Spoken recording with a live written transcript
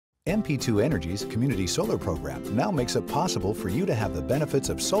MP2 Energy's Community Solar Program now makes it possible for you to have the benefits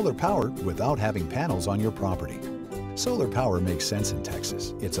of solar power without having panels on your property. Solar power makes sense in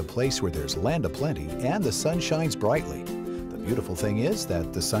Texas. It's a place where there's land aplenty and the sun shines brightly. The beautiful thing is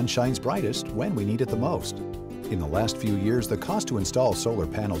that the sun shines brightest when we need it the most. In the last few years, the cost to install solar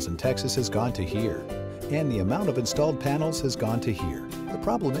panels in Texas has gone to here, and the amount of installed panels has gone to here. The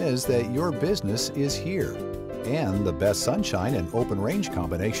problem is that your business is here, and the best sunshine and open range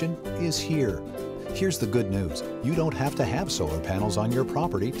combination is here. Here's the good news. You don't have to have solar panels on your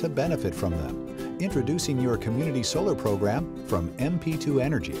property to benefit from them. Introducing your community solar program from MP2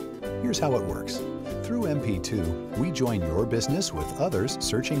 Energy. Here's how it works. Through MP2, we join your business with others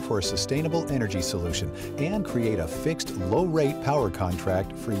searching for a sustainable energy solution and create a fixed low-rate power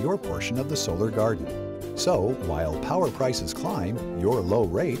contract for your portion of the solar garden. So, while power prices climb, your low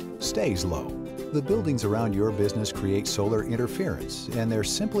rate stays low. The buildings around your business create solar interference, and there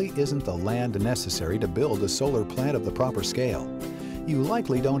simply isn't the land necessary to build a solar plant of the proper scale. You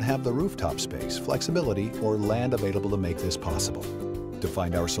likely don't have the rooftop space, flexibility, or land available to make this possible. To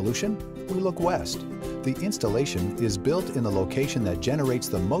find our solution, we look west. The installation is built in the location that generates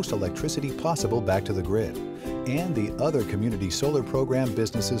the most electricity possible back to the grid. And the other community solar program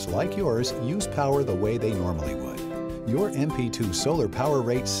businesses like yours use power the way they normally would. Your MP2 solar power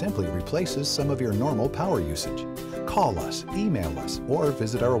rate simply replaces some of your normal power usage. Call us, email us, or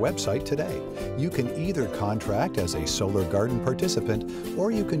visit our website today. You can either contract as a solar garden participant, or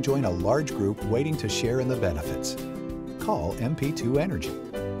you can join a large group waiting to share in the benefits. Call MP2 Energy.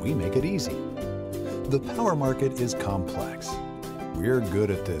 We make it easy. The power market is complex. We're good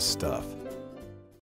at this stuff.